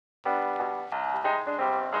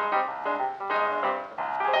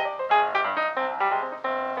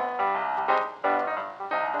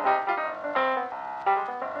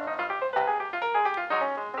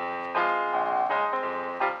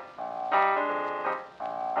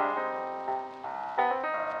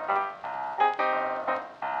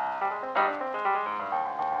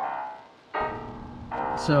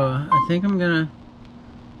So I think I'm gonna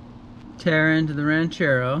tear into the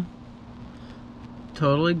Ranchero.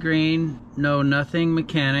 Totally green, nothing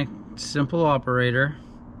mechanic, simple operator.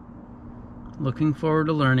 Looking forward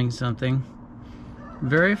to learning something.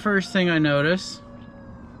 Very first thing I notice,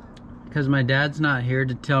 because my dad's not here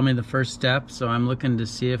to tell me the first step, so I'm looking to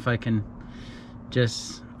see if I can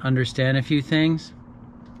just understand a few things.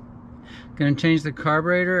 Gonna change the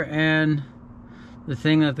carburetor and the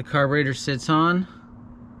thing that the carburetor sits on.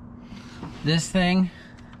 This thing,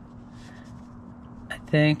 I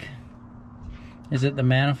think, is it the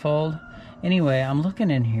manifold? Anyway, I'm looking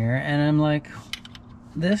in here and I'm like,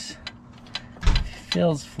 this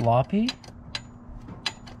feels floppy.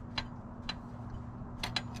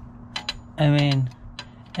 I mean,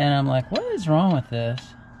 and I'm like, what is wrong with this?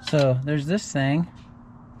 So there's this thing.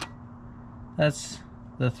 That's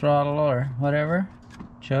the throttle or whatever,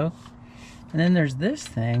 choke. And then there's this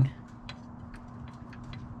thing.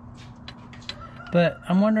 But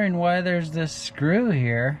I'm wondering why there's this screw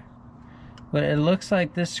here. But it looks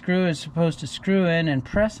like this screw is supposed to screw in and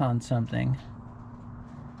press on something.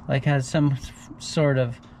 Like has some sort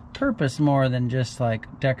of purpose more than just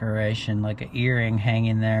like decoration, like an earring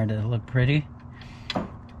hanging there to look pretty.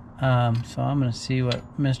 So I'm gonna see what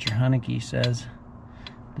Mr. Haneke says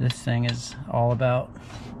this thing is all about.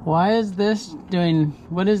 Why is this doing,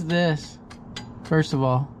 what is this? First of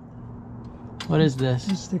all, what is this?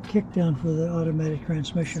 It's the kickdown for the automatic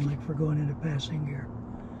transmission, like for going into passing gear.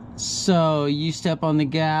 So you step on the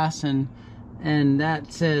gas and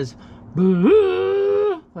that says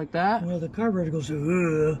boo, like that? Well, the carburetor goes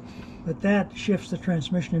but that shifts the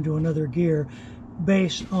transmission into another gear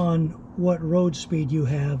based on what road speed you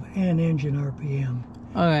have and engine RPM.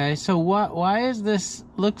 Okay, so why is this,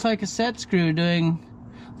 looks like a set screw doing,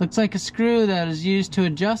 looks like a screw that is used to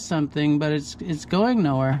adjust something, but it's going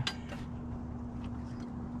nowhere.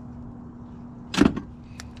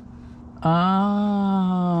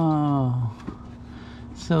 Oh,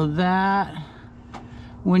 so that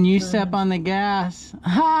when you step on the gas,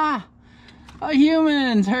 ha! Oh,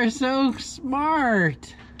 humans are so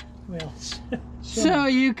smart. Well, so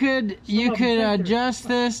you could adjust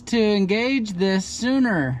this to engage this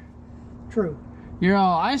sooner. True. You're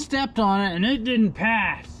all, I stepped on it and it didn't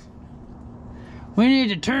pass. We need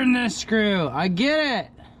to turn this screw. I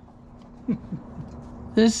get it.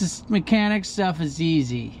 This is mechanic stuff is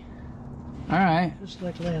easy. All right. Just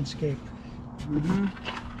like landscape.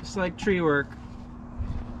 Just like tree work.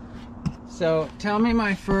 So tell me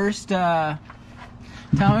my first. So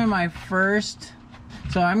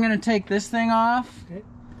I'm gonna take this thing off. Okay.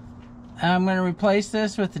 I'm gonna replace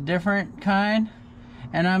this with a different kind,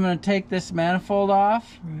 and I'm gonna take this manifold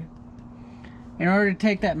off. Right. In order to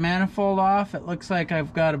take that manifold off, it looks like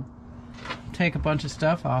I've got to take a bunch of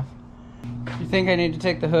stuff off. You think I need to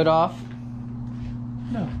take the hood off?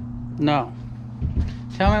 No. No.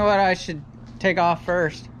 Tell me what I should take off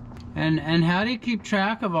first. And how do you keep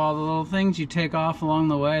track of all the little things you take off along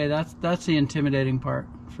the way? That's the intimidating part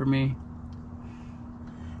for me.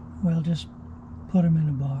 Well, just put them in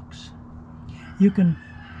a box. You can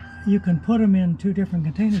put them in two different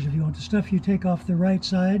containers if you want. The stuff you take off the right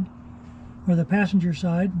side or the passenger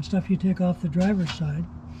side, and stuff you take off the driver's side.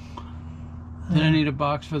 Then I need a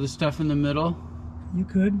box for the stuff in the middle. You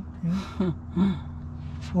could, yeah.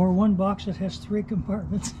 Or one box that has 3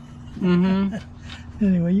 compartments.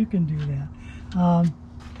 Anyway, you can do that.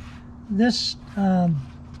 This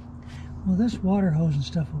water hose and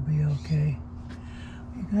stuff will be okay.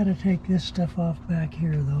 You got to take this stuff off back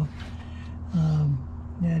here, though.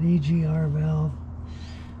 That EGR valve.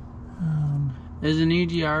 Is an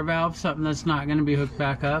EGR valve something that's not going to be hooked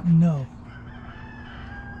back up? No.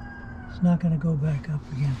 It's not going to go back up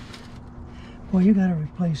again. Well, you got to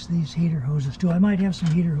replace these heater hoses too. I might have some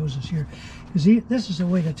heater hoses here, because this is a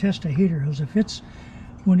way to test a heater hose. If it's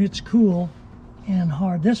when it's cool and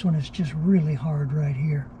hard, this one is just really hard right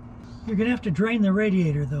here. You're going to have to drain the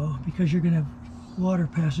radiator though, because you're going to have water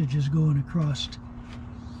passages going across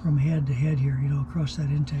from head to head here, you know, across that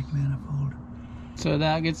intake manifold. So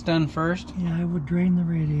that gets done first? Yeah, I would drain the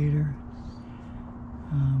radiator.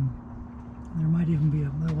 There might even be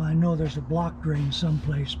well, I know there's a block drain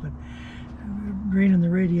someplace, but draining the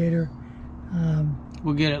radiator.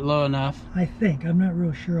 We'll get it low enough. I think. I'm not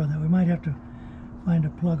real sure on that. We might have to find a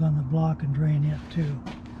plug on the block and drain it too.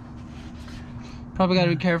 Probably got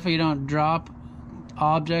to be careful you don't drop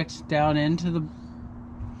objects down into the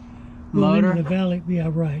motor. Into the valve, yeah,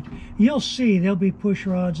 right. You'll see there'll be push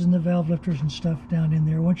rods and the valve lifters and stuff down in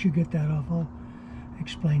there. Once you get that off, I'll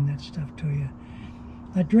explain that stuff to you.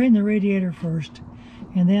 I drain the radiator first,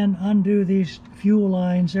 and then undo these fuel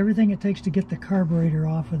lines, everything it takes to get the carburetor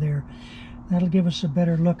off of there. That'll give us a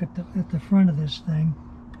better look at the front of this thing.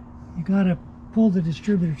 You got to pull the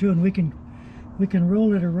distributor too, and we can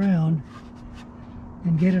roll it around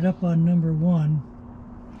and get it up on number 1.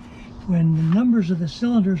 When the numbers of the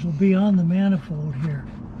cylinders will be on the manifold here.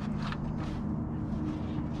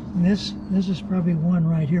 And this is probably 1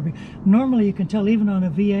 right here. But normally you can tell even on a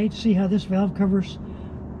V8, see how this valve cover's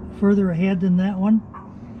further ahead than that one?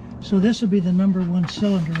 So this will be the number 1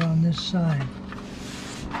 cylinder on this side.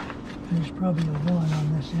 There's probably a 1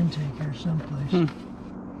 on this intake here someplace.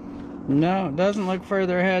 No, it doesn't look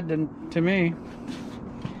further ahead to me.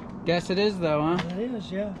 Guess it is though, huh? It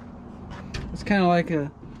is, yeah. It's kind of like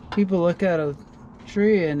people look at a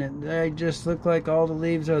tree and they just look like all the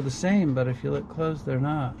leaves are the same, but if you look close, they're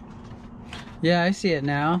not. Yeah, I see it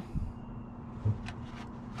now.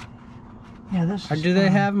 Yeah, this is Do they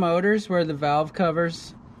have motors where the valve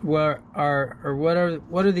covers what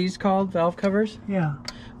are these called? Valve covers? Yeah.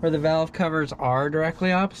 Where the valve covers are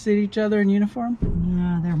directly opposite each other in uniform?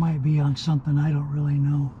 Yeah, there might be on something, I don't really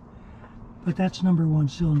know. But that's number 1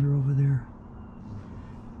 cylinder over there.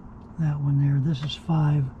 That one there. This is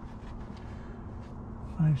 5,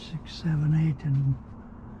 6, 7, 8, and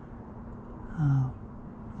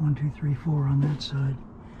 1, 2, 3, 4 on that side.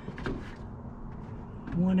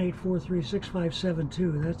 1, 8, 4, 3, 6, 5, 7,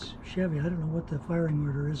 2. That's Chevy. I don't know what the firing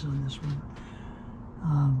order is on this one.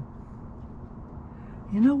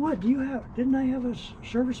 You know what? Didn't I have a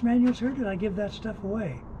service manual here? Did I give that stuff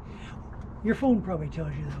away? Your phone probably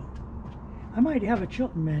tells you though. I might have a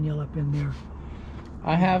Chilton manual up in there.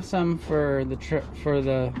 I have some for the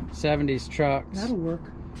 70s trucks. That'll work.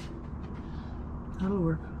 That'll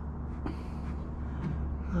work.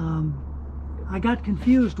 I got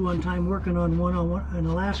confused one time working on one in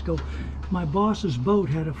Alaska. My boss's boat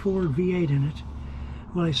had a Ford V8 in it.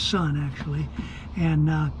 Well, his son actually, and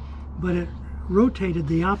but it rotated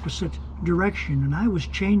the opposite direction, and I was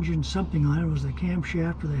changing something on it. It was the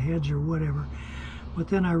camshaft or the heads or whatever. But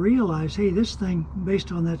then I realized, hey, this thing,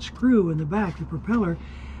 based on that screw in the back, the propeller,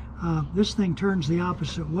 this thing turns the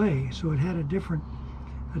opposite way. So it had a different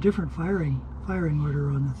firing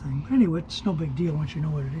order on the thing. But anyway, it's no big deal once you know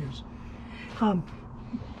what it is.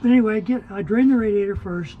 Anyway, I drain the radiator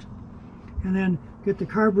first, and then get the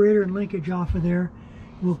carburetor and linkage off of there.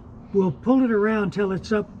 We'll pull it around till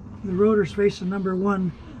it's up. The rotor's facing number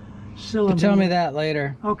 1 cylinder. You tell me that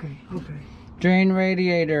later. Okay. Drain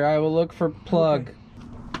radiator. I will look for plug. Okay.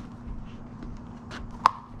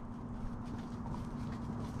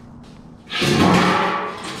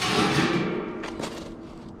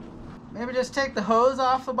 Maybe just take the hose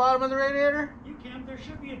off the bottom of the radiator? You can. There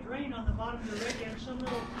should be a drain on the bottom of the radiator. Some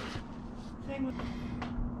little thing with...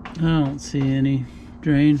 I don't see any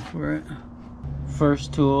drain for it.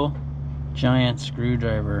 First tool, giant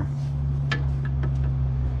screwdriver.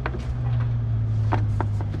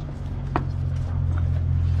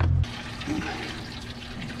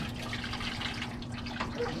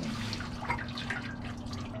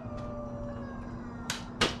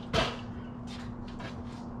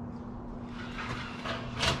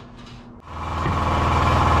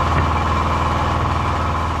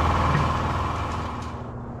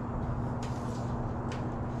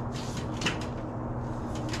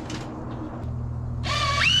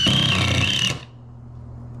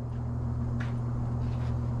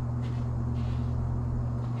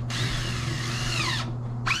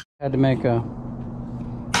 Had to make a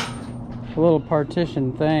little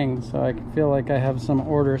partition thing so I can feel like I have some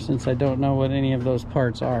order, since I don't know what any of those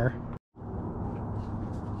parts are.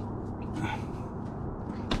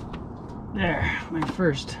 There, my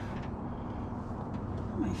first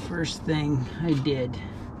thing I did.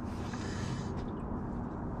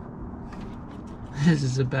 This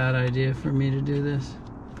is a bad idea for me to do this.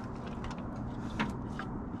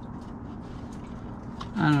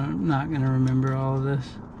 I'm not gonna remember all of this.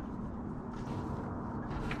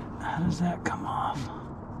 How does that come off?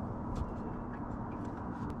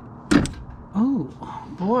 Oh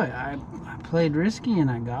boy, I played risky and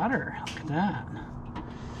I got her. Look at that.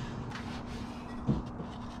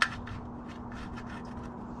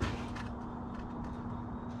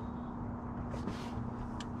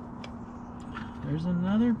 There's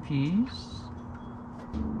another piece.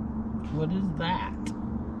 What is that?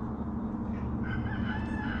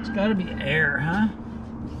 It's gotta be air, huh?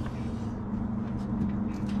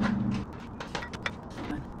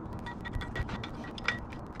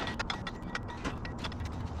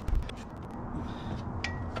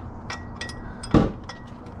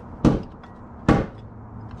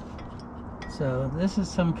 So this is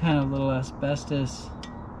some kind of little asbestos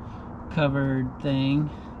covered thing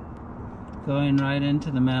going right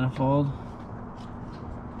into the manifold.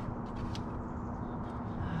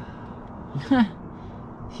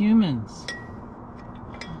 Humans.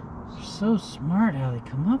 They're so smart how they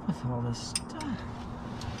come up with all this stuff.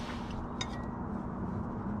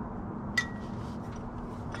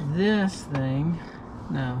 This thing,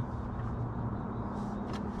 no.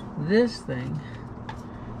 This thing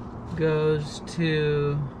goes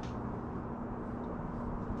to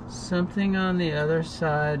something on the other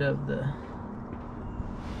side of the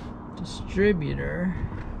distributor.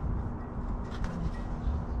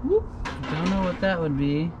 Whoop. Don't know what that would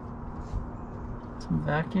be. Some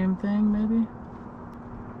vacuum thing maybe?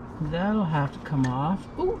 That'll have to come off.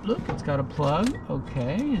 Oh, look, it's got a plug.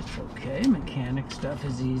 Okay, it's okay. Mechanic stuff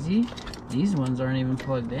is easy. These ones aren't even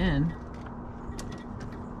plugged in.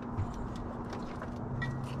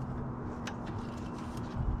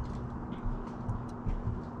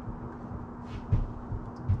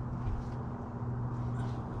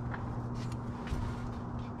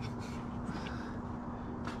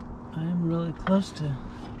 I'm really close to...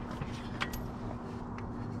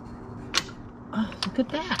 Oh, look at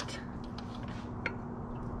that.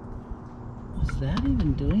 Was that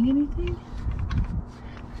even doing anything?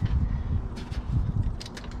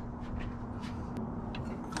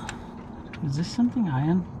 Is this something I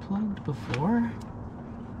unplugged before?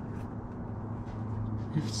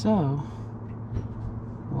 If so,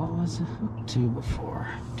 what was it hooked to before?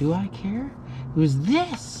 Do I care? It was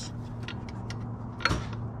this!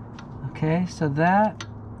 Okay, so that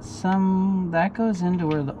goes into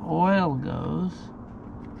where the oil goes.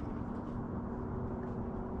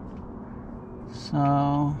 So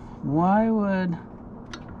why would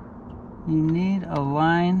you need a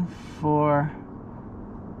line for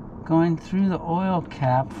going through the oil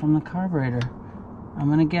cap from the carburetor? I'm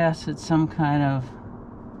gonna guess it's some kind of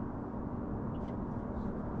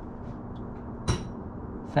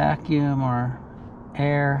vacuum or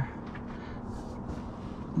air.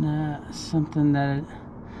 Something that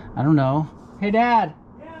I don't know. Hey, Dad.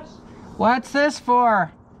 Yes. What's this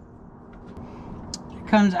for? It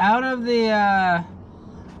comes out of the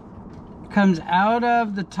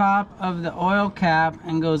top of the oil cap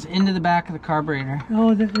and goes into the back of the carburetor.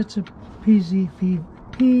 Oh, it's a PVC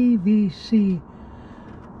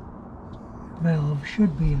valve.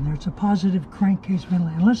 Should be in there. It's a positive crankcase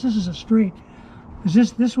ventilator. Unless this is a straight.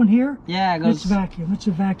 Is this one here? Yeah, it goes. It's vacuum. It's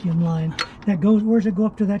a vacuum line that goes. Where does it go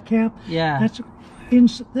up to that cap? Yeah.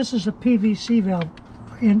 This is a PVC valve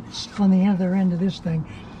on the other end of this thing,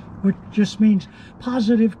 which just means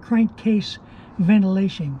positive crankcase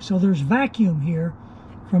ventilation. So there's vacuum here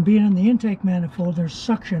from being in the intake manifold. There's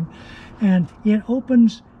suction, and it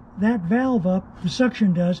opens that valve up. The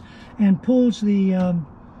suction does, and pulls the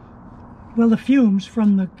the fumes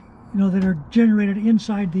from the that are generated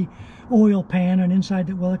inside the oil pan and inside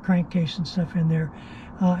the crankcase and stuff in there.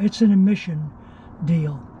 It's an emission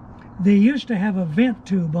deal. They used to have a vent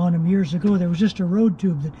tube on them years ago. There was just a road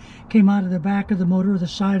tube that came out of the back of the motor or the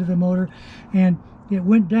side of the motor, and it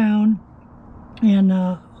went down and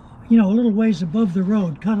a little ways above the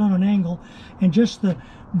road, cut on an angle, and just the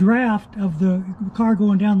draft of the car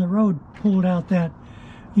going down the road pulled out that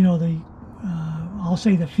I'll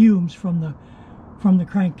say the fumes from the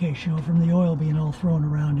crankcase, from the oil being all thrown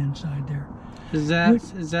around inside there. Is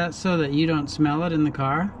that so that you don't smell it in the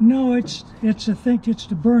car? No, it's a thing. It's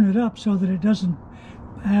to burn it up so that it doesn't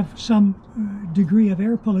have some degree of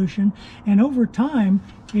air pollution. And over time,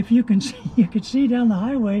 if you can see down the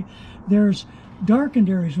highway, there's darkened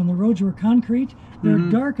areas. When the roads were concrete, they're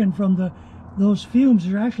darkened from those fumes.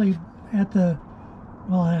 They're actually at the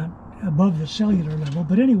above the cellular level.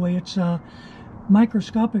 But anyway, it's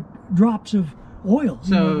microscopic drops of oil.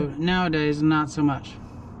 So nowadays, not so much.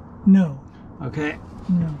 No. Okay.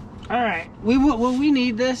 No. All right. Will we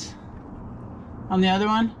need this on the other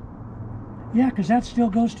one? Yeah, because that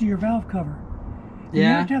still goes to your valve cover. Yeah. You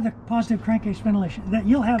have to have the positive crankcase ventilation. That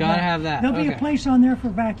you'll have. Gotta have that. There'll be a place on there for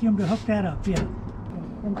vacuum to hook that up. Yeah.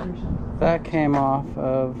 That came off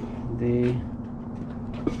of the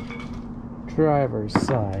driver's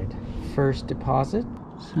side. First deposit.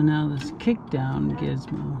 So now this kickdown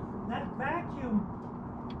gizmo. That vacuum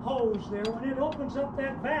hose there, when it opens up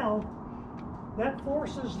that valve, that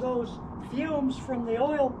forces those fumes from the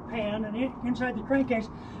oil pan and inside the crankcase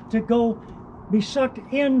to be sucked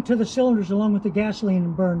into the cylinders along with the gasoline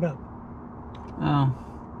and burned up. Oh.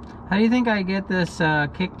 How do you think I get this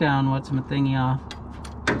kickdown thingy off?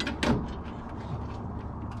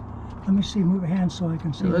 Let me see, move a hand so I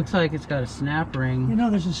can see. It looks like it's got a snap ring.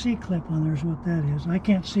 There's a C-clip on there is what that is. I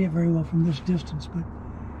can't see it very well from this distance, but...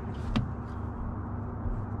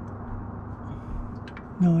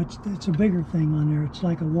 No, it's a bigger thing on there. It's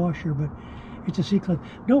like a washer, but it's a C-clip.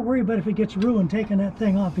 Don't worry about if it gets ruined taking that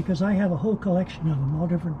thing off, because I have a whole collection of them, all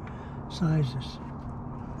different sizes.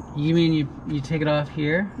 You mean you take it off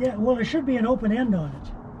here? Yeah, well, there should be an open end on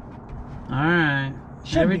it. Alright.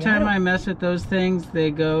 Every time I mess with those things,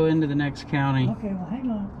 they go into the next county. Okay, well,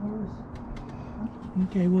 hang on.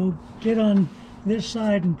 Okay, we'll get on this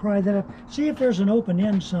side and pry that up. See if there's an open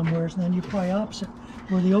end somewhere, and then you pry opposite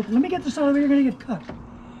where the open... Let me get this out of here, you're going to get cut.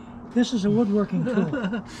 This is a woodworking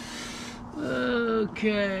tool.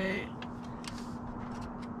 Okay.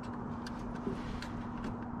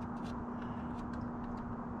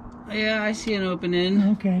 Yeah, I see an open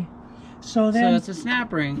end. Okay. So then... So it's a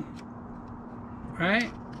snap ring, right?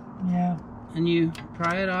 Yeah. And you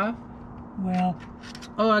pry it off? Well...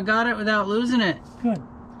 Oh, I got it without losing it. Good.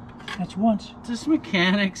 That's once. This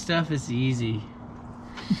mechanic stuff is easy.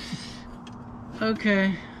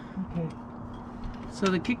 Okay. Okay. So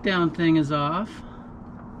the kickdown thing is off.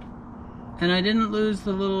 And I didn't lose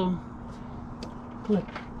the little clip.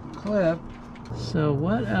 So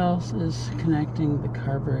what else is connecting the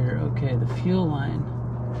carburetor? Okay, the fuel line.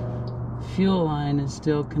 Fuel line is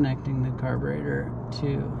still connecting the carburetor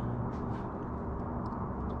to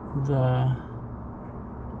the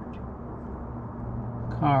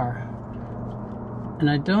car. And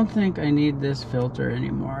I don't think I need this filter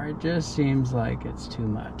anymore. It just seems like it's too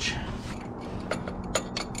much.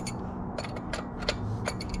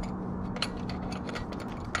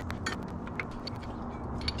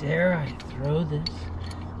 Dare I throw this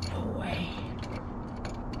away?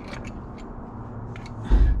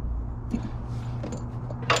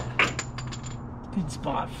 Good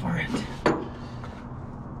spot for it.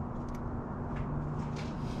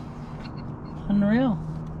 Unreal.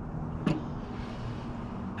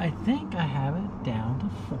 I think I have it down to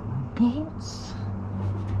 4 bolts.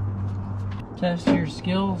 Test your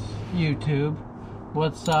skills, YouTube.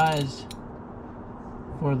 What size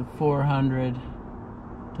for the 400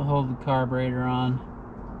 to hold the carburetor on?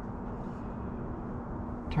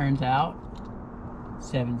 Turns out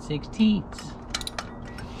 7/16.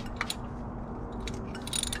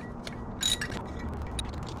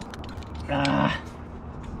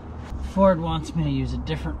 Ford wants me to use a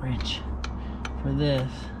different wrench for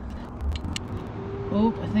this.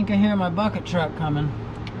 Oop, I think I hear my bucket truck coming.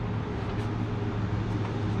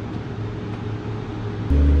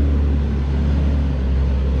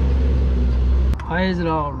 Why is it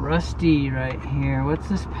all rusty right here? What's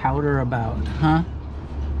this powder about, huh?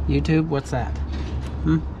 YouTube, what's that?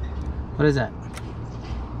 What is that?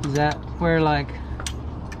 Is that where like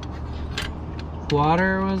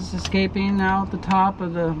water was escaping out the top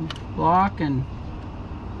of the block and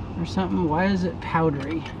or something? Why is it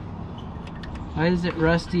powdery? Why is it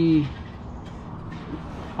rusty?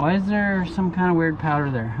 Why is there some kind of weird powder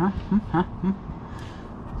there, huh?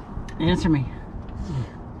 Answer me.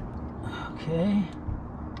 Okay,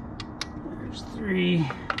 there's 3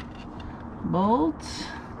 bolts,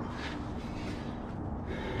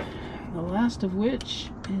 the last of which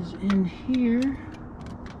is in here.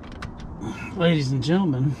 Ladies and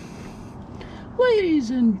gentlemen,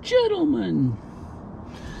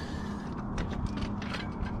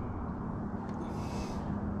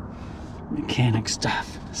 mechanic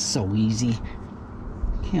stuff, so easy.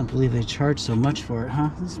 Can't believe they charge so much for it, huh?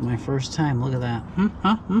 This is my first time. Look at that.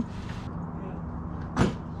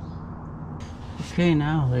 Okay,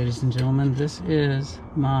 now, ladies and gentlemen, this is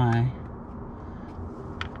my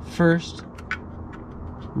first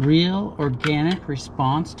real organic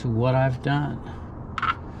response to what I've done.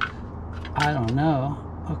 I don't know.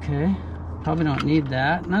 Okay, probably don't need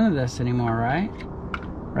that. None of this anymore, right?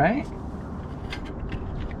 Right?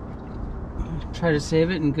 Try to save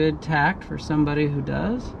it in good tact for somebody who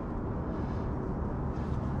does.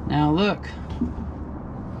 Now look.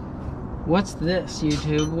 What's this,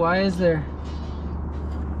 YouTube? Why is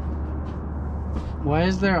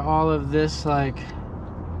there all of this like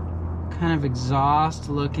kind of exhaust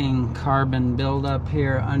looking carbon buildup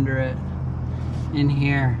here under it in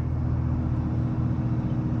here?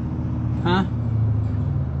 Huh?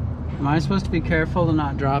 Am I supposed to be careful to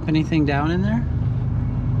not drop anything down in there?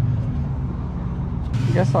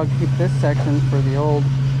 I guess I'll keep this section for the old.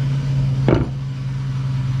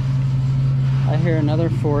 I hear another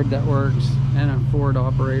Ford that works and a Ford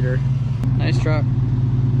operator. Nice truck.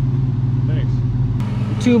 Thanks.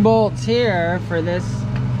 2 bolts here for this.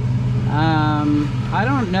 I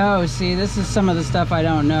don't know. See, this is some of the stuff I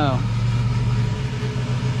don't know.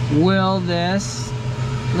 Will this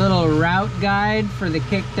little route guide for the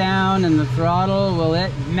kickdown and the throttle, will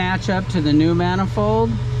it match up to the new manifold?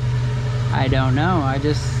 I don't know. I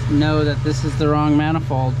just know that this is the wrong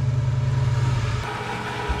manifold.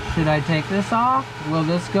 Should I take this off? Will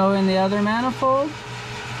this go in the other manifold?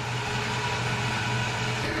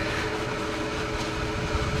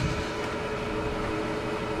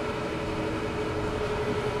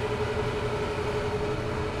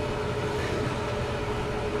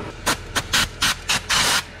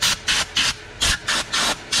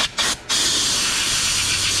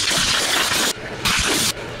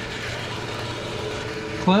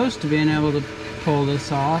 Close to being able to pull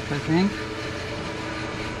this off, I think.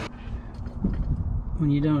 When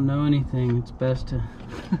you don't know anything, it's best to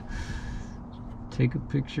take a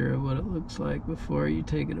picture of what it looks like before you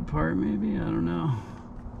take it apart, maybe. I don't know.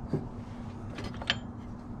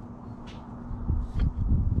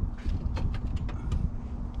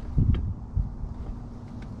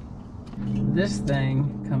 This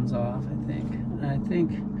thing comes off, I think. And I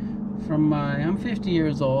think from I'm 50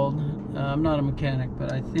 years old. I'm not a mechanic,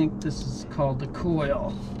 but I think this is called the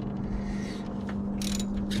coil.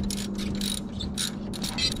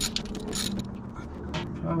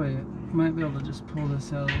 Probably might be able to just pull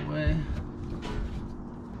this out of the way.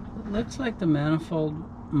 It looks like the manifold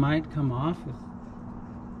might come off with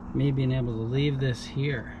me being able to leave this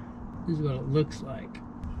here. This is what it looks like.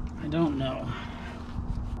 I don't know.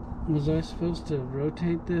 Was I supposed to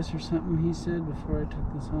rotate this or something, he said, before I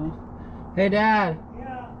took this off? Hey, Dad.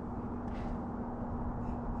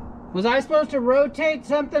 Was I supposed to rotate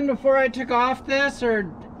something before I took off this, or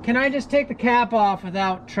can I just take the cap off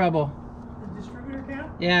without trouble? The distributor cap?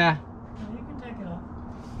 Yeah. No, you can take it off.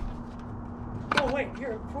 Oh, wait,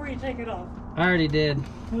 here, before you take it off. I already did.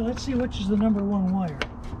 Well, let's see which is the number one wire.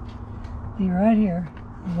 See, right here,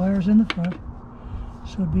 the wire's in the front.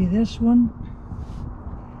 So it'd be this one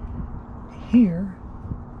here,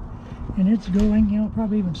 and it's going, you know, it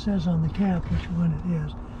probably even says on the cap which one it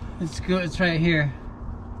is. It's good, it's right here.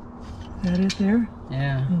 That it there?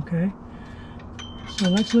 Yeah. Okay. So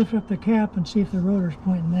let's lift up the cap and see if the rotor's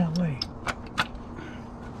pointing that way.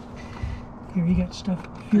 Here, you got stuff.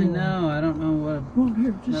 Fuel I know, I don't know what well,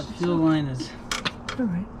 here, just, that fuel line is. All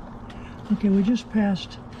right. Okay, we just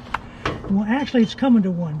passed. Well, actually, it's coming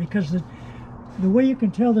to one because the way you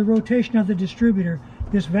can tell the rotation of the distributor,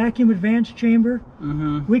 this vacuum advance chamber,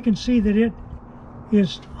 we can see that it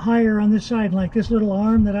is higher on this side, like this little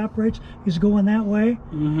arm that operates is going that way.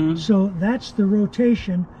 So that's the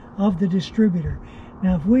rotation of the distributor.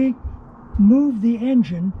 Now if we move the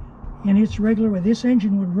engine in its regular way, this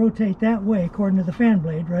engine would rotate that way according to the fan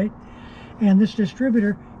blade, right? And this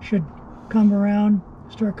distributor should come around,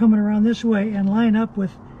 start coming around this way and line up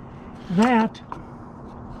with that.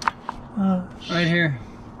 Right here.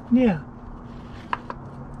 Yeah.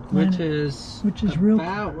 Which is real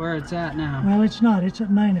about where it's at now. Well, it's not. It's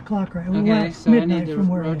at 9 o'clock right now. Okay, well, so I midnight need to from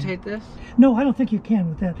where rotate this? No, I don't think you can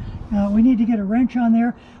with that. We need to get a wrench on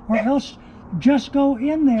there, or else just go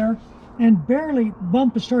in there and barely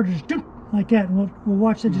bump the starter, just like that, and we'll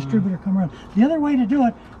watch the distributor come around. The other way to do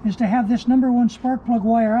it is to have this number one spark plug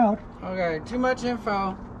wire out. Okay, too much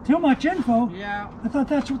info. Too much info? Yeah. I thought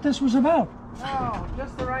that's what this was about. No,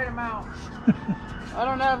 just the right amount. I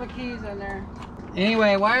don't have the keys in there.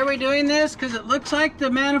 Anyway, why are we doing this? Because it looks like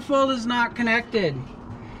the manifold is not connected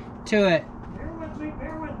to it. Bear with me,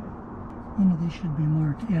 bear with me. One of these should be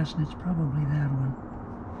marked S, and it's probably that one.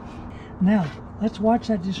 Now, let's watch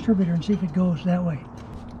that distributor and see if it goes that way.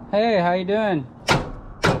 Hey, how you doing?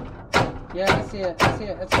 Yeah, I see it. I see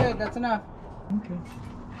it. That's good. That's enough. Okay.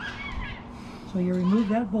 So you remove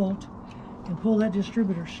that bolt and pull that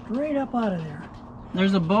distributor straight up out of there.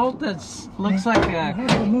 There's a bolt that looks like a... You'll have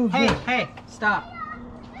to remove this. Hey, stop.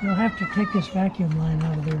 You'll have to take this vacuum line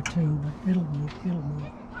out of there too, but it'll move, it'll move.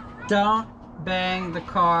 Don't bang the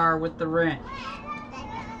car with the wrench.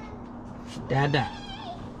 Dada.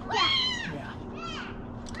 Yeah.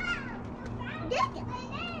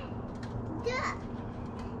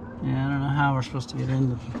 Yeah, I don't know how we're supposed to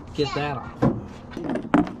get that off.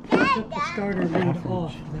 Took the starter lead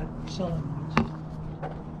off that solenoid.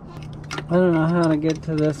 I don't know how to get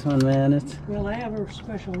to this one, man. It's... Well, I have a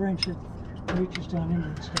special wrench that reaches down into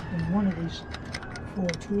it stuff in one of these 4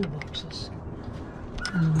 toolboxes.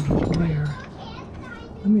 Where?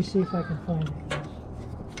 Let me see if I can find it.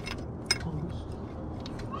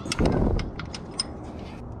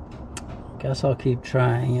 Guess I'll keep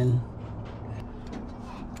trying and...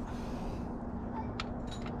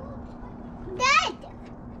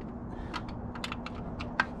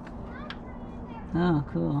 Oh,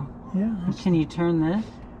 cool. Yeah. Can you turn this?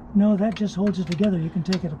 No, that just holds it together. You can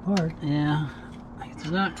take it apart. Yeah.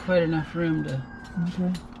 There's not quite enough room to...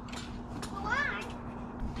 Okay.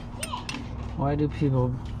 Why do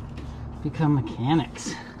people become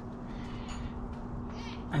mechanics.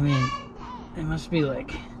 I mean, they must be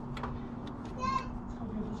like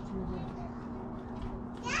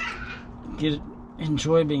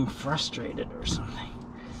enjoy being frustrated or something.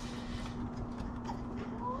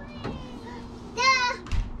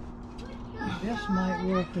 This might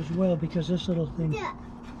work as well because this little thing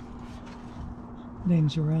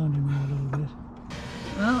dings around in there a little bit.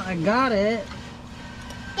 Well, I got it.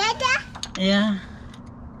 Yeah.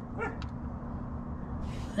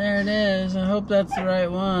 There it is. I hope that's the right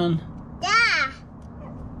one.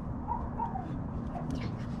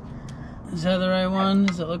 Is that the right one?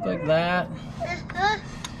 Does it look like that?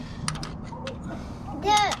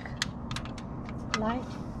 Light.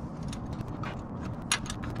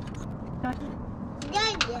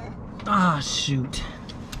 Ah, shoot.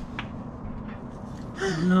 I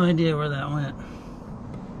have no idea where that went.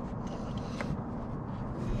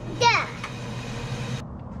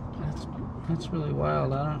 That's really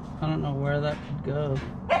wild. I don't know where that could go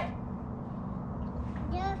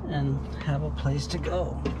and have a place to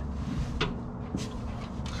go.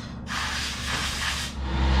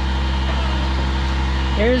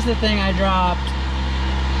 Here's the thing I dropped.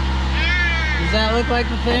 Does that look like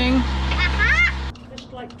the thing?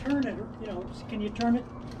 Just like turn it, you know, can you turn it?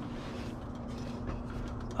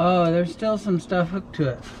 Oh, there's still some stuff hooked to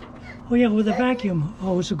it. Oh yeah, with the vacuum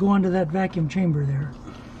hose to go onto that vacuum chamber there.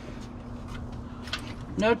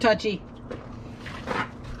 No touchy.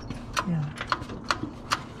 Yeah.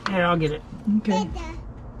 Here, I'll get it. Okay.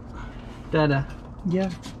 Dada.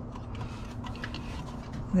 Yeah.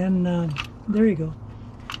 Then there you go.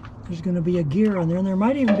 There's going to be a gear on there, and there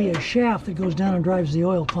might even be a shaft that goes down and drives the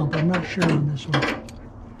oil pump. I'm not sure on this one.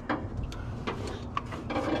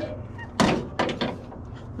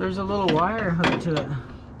 There's a little wire hooked to it.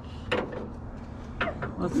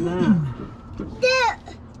 What's that?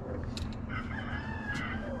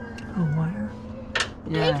 A wire?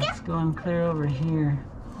 Yeah, it's going clear over here.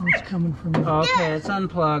 Oh, it's coming from the... Okay, it's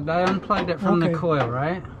unplugged. I unplugged it from the Okay. coil,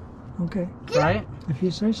 right? Okay. Right? If you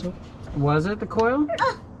say so. Was it the coil?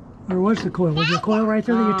 Where was the coil? Was the coil right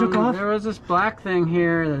there that you took off? There was this black thing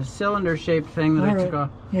here, the cylinder-shaped thing that I took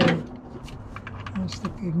off. Yeah. That's the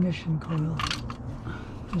ignition coil.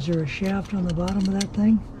 Is there a shaft on the bottom of that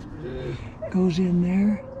thing? Goes in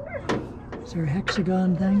there. Is there a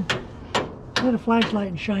hexagon thing? Let a flashlight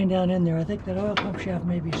and shine down in there. I think that oil pump shaft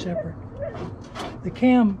may be separate. The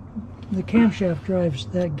camshaft drives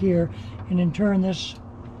that gear, and in turn this,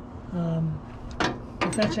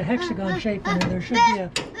 if that's a hexagon shape in there should be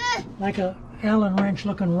like a Allen wrench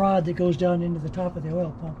looking rod that goes down into the top of the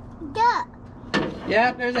oil pump.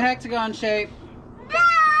 Yep, there's a hexagon shape.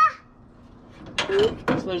 So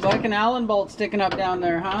there's like an Allen bolt sticking up down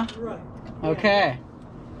there, huh? Right. Okay.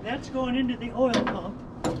 That's going into the oil pump.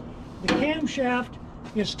 The camshaft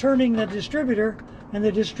is turning the distributor, and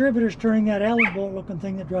the distributor's turning that Allen bolt looking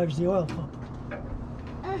thing that drives the oil pump.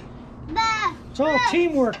 It's all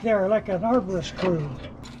teamwork there, like an arborist crew.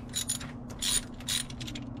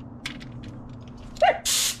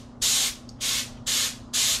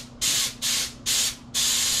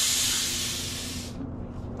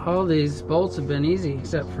 All these bolts have been easy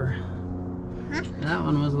except for that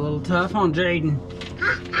one was a little tough on Jaden.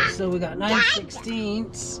 So we got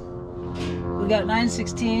 9/16. We got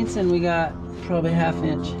 9/16 and we got probably 1/2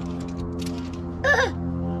 inch.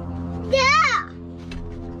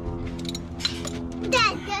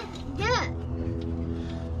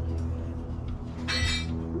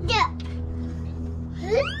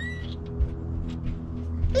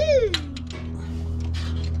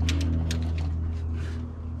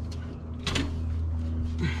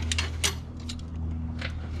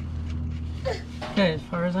 Okay, as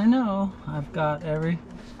far as I know, I've got every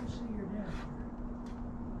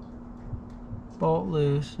bolt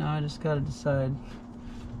loose. Now I just got to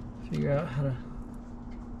figure out how to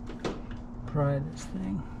pry this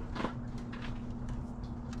thing.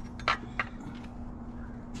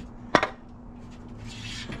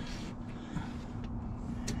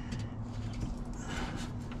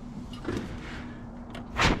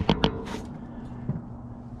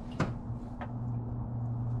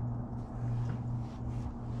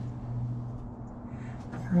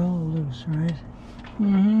 They're all loose, right?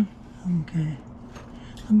 Mm-hmm. Okay.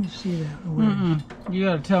 Let me see that. You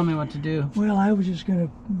gotta tell me what to do. Well, I was just going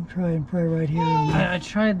to try and pry right here. I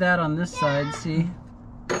tried that on this side, see?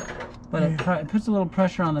 But it puts a little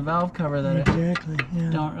pressure on the valve cover that Exactly, I yeah.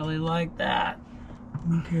 don't really like that.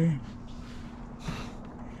 Okay.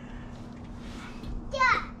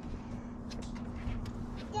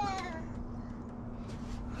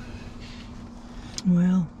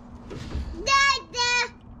 Well,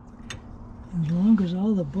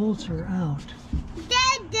 the bolts are out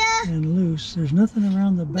and loose. There's nothing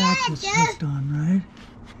around the back that's hooked on, right?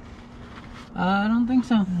 I don't think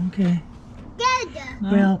so. Okay.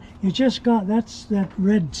 No. Well, you just got, that's that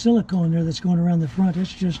red silicone there that's going around the front.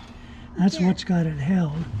 That's what's got it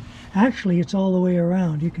held. Actually, it's all the way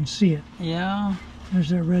around. You can see it. Yeah. There's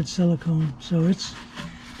that red silicone. So it's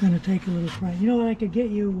going to take a little crank. You know what? I could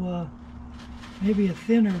get you maybe a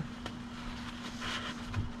thinner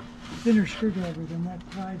screwdriver than that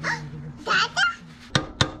pry driver there.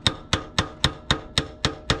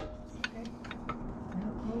 Okay.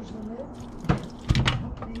 Now close the lid.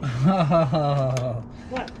 Oh,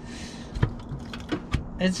 What?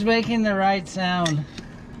 it's making the right sound.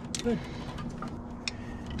 Good.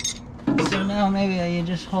 So now maybe you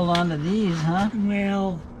just hold on to these, huh?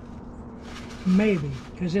 Well, maybe,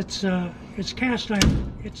 because it's cast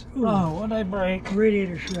iron. It's Oh, what'd I break?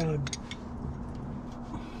 radiator shroud.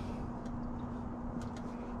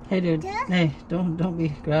 Hey, dude. Hey, don't be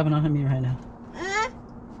grabbing onto me right now.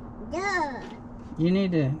 You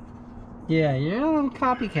need to. Yeah, you're a little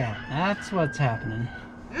copycat. That's what's happening.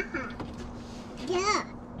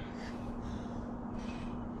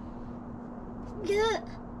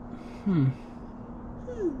 Hmm.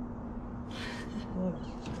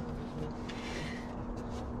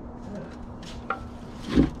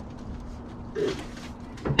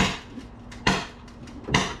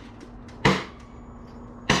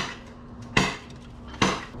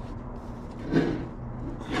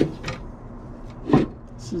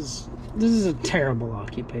 This is a terrible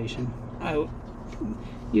occupation.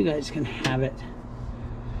 You guys can have it.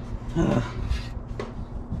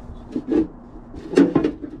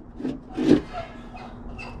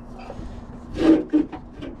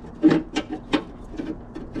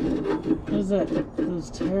 What is that?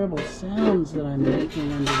 Those terrible sounds that I'm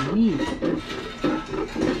making underneath.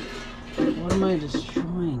 What am I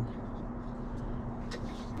destroying?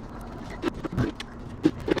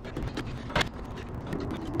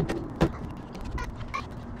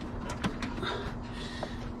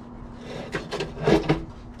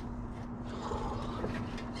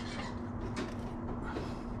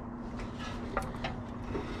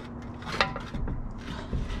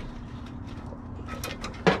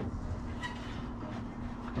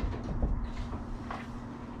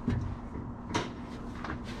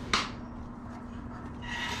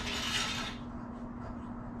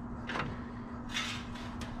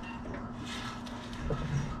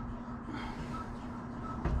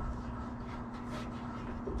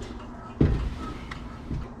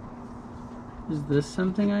 Is this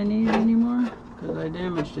something I need anymore? Because I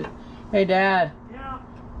damaged it. Hey, Dad. Yeah.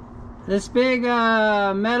 This big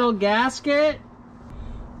metal gasket?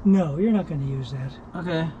 No, you're not going to use that.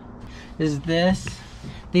 Okay. Is this?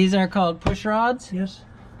 These are called push rods? Yes.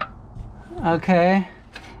 Okay.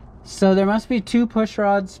 So there must be 2 push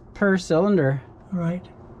rods per cylinder. Right.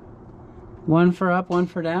 One for up, one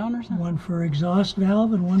for down or something? One for exhaust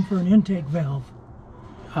valve and one for an intake valve.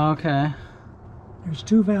 Okay. There's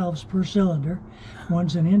 2 valves per cylinder.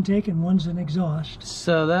 One's an intake and one's an exhaust.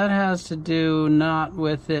 So that has to do not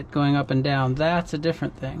with it going up and down. That's a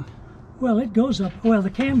different thing. Well, it goes up. Well,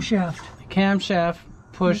 the camshaft The camshaft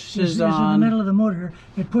pushes is in the on. middle of the motor.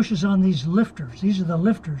 It pushes on these lifters. These are the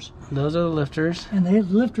lifters. Those are the lifters. And the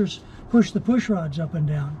lifters push the push rods up and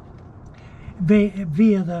down via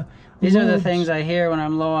the These are the loads. things I hear when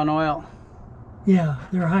I'm low on oil. Yeah,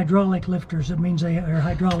 they're hydraulic lifters. It means they are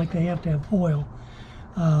hydraulic. They have to have oil.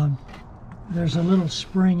 There's a little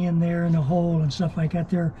spring in there and a hole and stuff like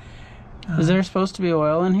that. Is there supposed to be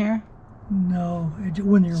oil in here? No,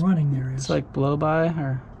 when you're running there is. It's like blow by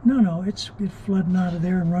or? No, it's flooding out of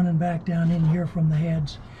there and running back down in here from the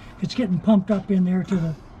heads. It's getting pumped up in there to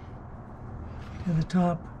the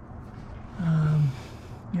top.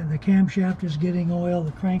 Yeah, the camshaft is getting oil.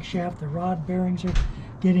 The crankshaft, the rod bearings are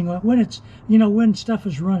getting oil. When stuff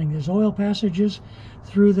is running, there's oil passages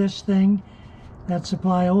through this thing that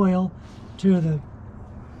supply oil to the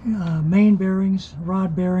main bearings,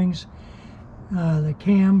 rod bearings, the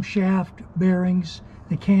camshaft bearings,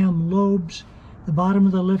 the cam lobes, the bottom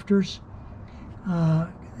of the lifters.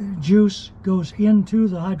 Juice goes into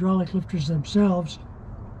the hydraulic lifters themselves,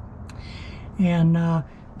 and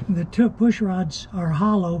the 2 push rods are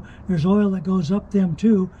hollow. There's oil that goes up them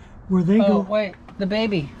too, where they go. Oh wait, the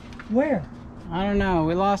baby. Where? I don't know.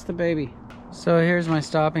 We lost the baby. So here's my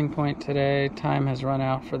stopping point today. Time has run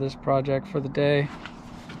out for this project for the day.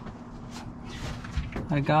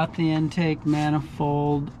 I got the intake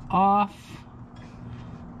manifold off,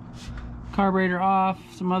 carburetor off,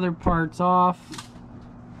 some other parts off,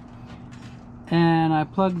 and I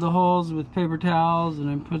plugged the holes with paper towels and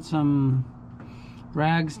I put some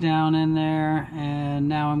rags down in there, and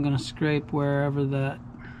now I'm going to scrape wherever that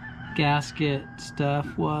gasket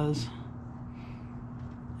stuff was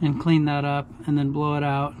and clean that up, and then blow it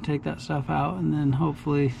out and take that stuff out, and then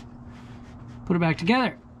hopefully put it back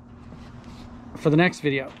together for the next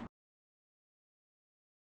video.